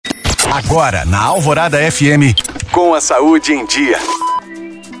Agora, na Alvorada FM, com a saúde em dia.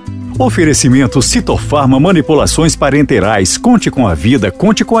 Oferecimento Citofarma Manipulações Parenterais. Conte com a vida,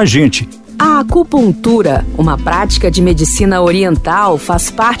 conte com a gente. A acupuntura, uma prática de medicina oriental, faz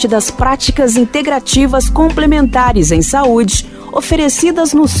parte das práticas integrativas complementares em saúde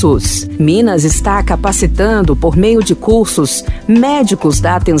oferecidas no SUS. Minas está capacitando, por meio de cursos, médicos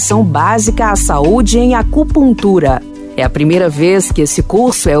da atenção básica à saúde em acupuntura. É a primeira vez que esse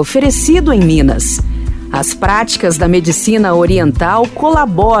curso é oferecido em Minas. As práticas da medicina oriental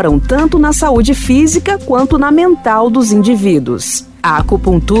colaboram tanto na saúde física quanto na mental dos indivíduos. A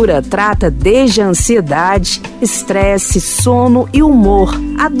acupuntura trata desde a ansiedade, estresse, sono e humor,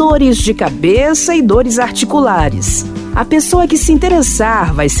 a dores de cabeça e dores articulares. A pessoa que se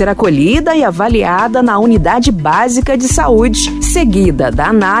interessar vai ser acolhida e avaliada na unidade básica de saúde, seguida da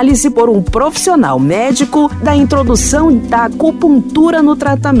análise por um profissional médico da introdução da acupuntura no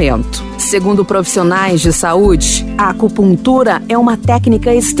tratamento. Segundo profissionais de saúde, a acupuntura é uma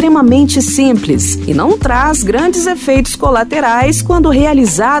técnica extremamente simples e não traz grandes efeitos colaterais quando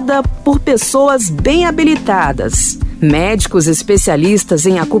realizada por pessoas bem habilitadas. Médicos especialistas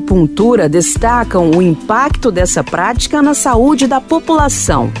em acupuntura destacam o impacto dessa prática na saúde da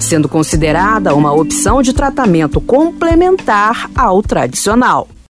população, sendo considerada uma opção de tratamento complementar ao tradicional.